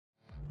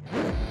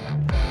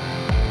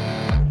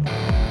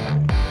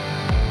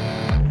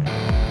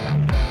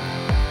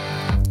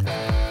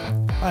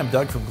I'm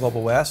Doug from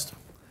Global West.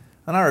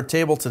 On our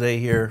table today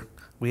here,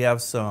 we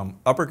have some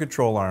upper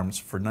control arms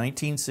for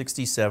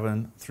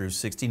 1967 through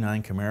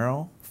 69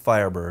 Camaro,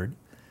 Firebird,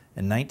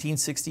 and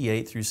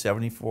 1968 through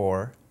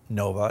 74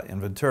 Nova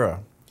and Ventura.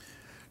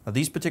 Now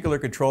these particular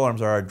control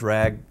arms are our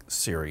drag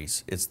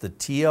series. It's the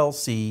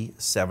TLC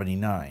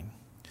 79.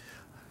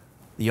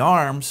 The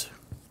arms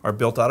are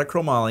built out of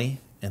chromoly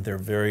and they're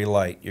very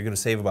light. You're going to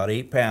save about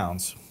 8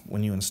 pounds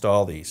when you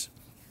install these.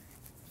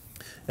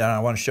 And I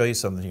want to show you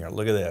something here.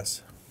 Look at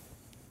this.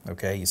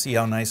 Okay, you see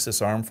how nice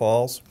this arm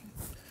falls?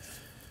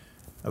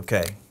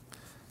 Okay.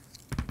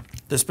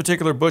 This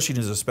particular bushing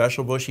is a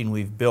special bushing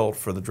we've built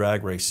for the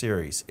drag race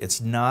series.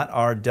 It's not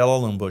our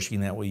Delalume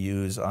bushing that we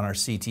use on our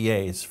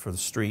CTAs for the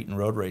street and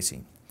road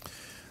racing.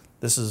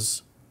 This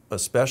is a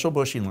special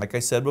bushing, like I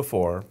said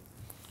before,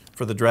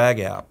 for the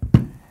drag app.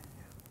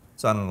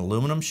 It's on an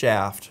aluminum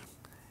shaft,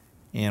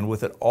 and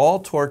with it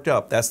all torqued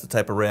up, that's the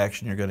type of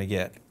reaction you're going to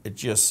get. It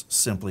just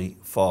simply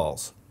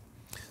falls.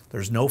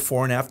 There's no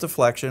fore and aft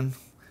deflection,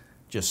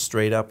 just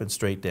straight up and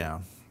straight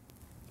down.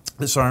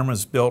 This arm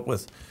is built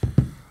with,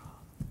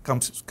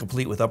 comes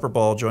complete with upper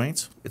ball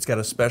joints. It's got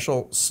a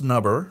special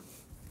snubber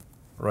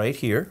right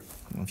here.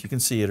 I don't know if you can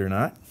see it or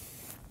not.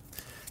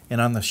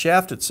 And on the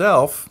shaft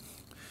itself,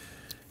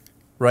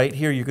 right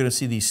here, you're going to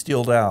see these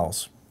steel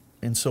dowels.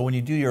 And so when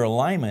you do your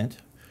alignment,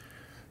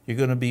 you're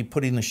going to be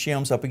putting the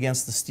shims up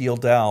against the steel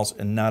dowels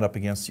and not up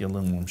against the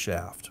aluminum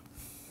shaft.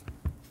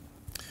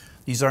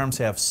 These arms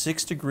have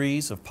 6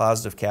 degrees of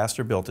positive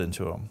caster built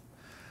into them.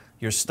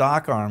 Your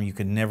stock arm, you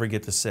can never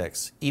get to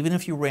 6. Even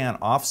if you ran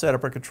offset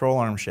upper control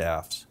arm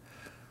shafts,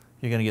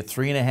 you're going to get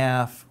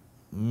 3.5,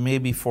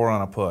 maybe 4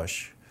 on a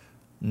push,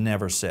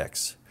 never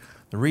 6.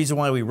 The reason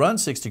why we run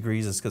 6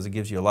 degrees is because it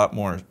gives you a lot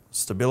more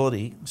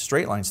stability,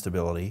 straight line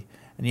stability.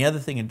 And the other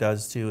thing it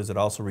does too is it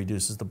also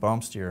reduces the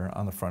bump steer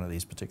on the front of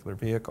these particular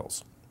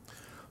vehicles.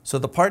 So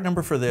the part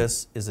number for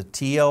this is a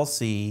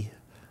TLC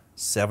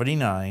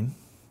 79.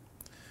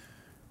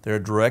 They're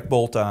a direct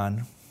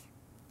bolt-on.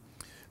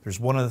 There's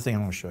one other thing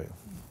I'm going to show you.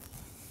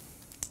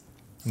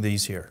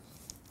 These here.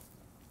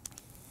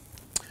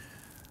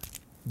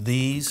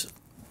 These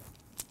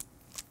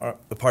are,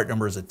 the part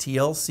number is a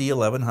TLC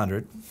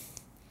 1100.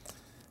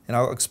 And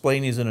I'll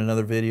explain these in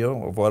another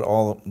video of what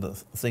all the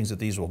things that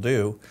these will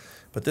do.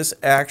 But this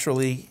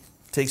actually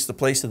takes the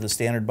place of the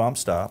standard bump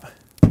stop.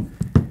 And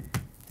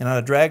on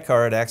a drag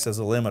car, it acts as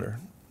a limiter.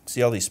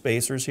 See all these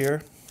spacers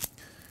here?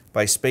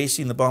 By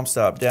spacing the bump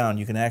stop down,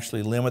 you can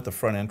actually limit the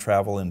front end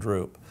travel and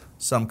droop.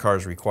 Some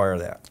cars require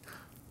that.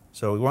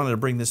 So we wanted to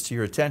bring this to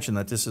your attention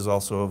that this is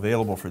also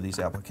available for these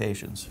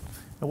applications.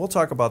 And we'll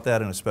talk about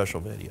that in a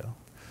special video.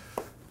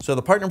 So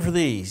the part number for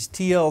these,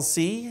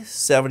 TLC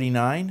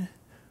 79,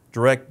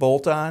 direct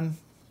bolt-on,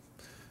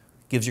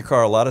 gives your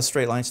car a lot of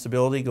straight line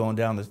stability going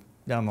down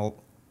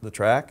the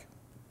track.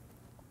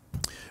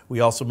 We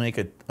also make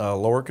a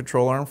lower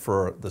control arm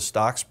for the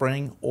stock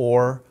spring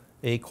or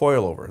a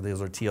coilover. These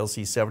are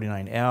TLC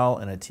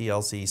 79L and a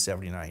TLC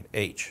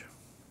 79H.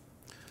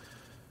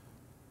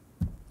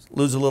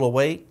 Lose a little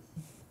weight,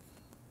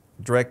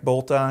 direct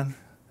bolt-on,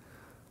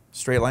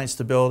 straight line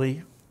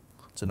stability.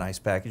 It's a nice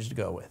package to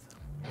go with.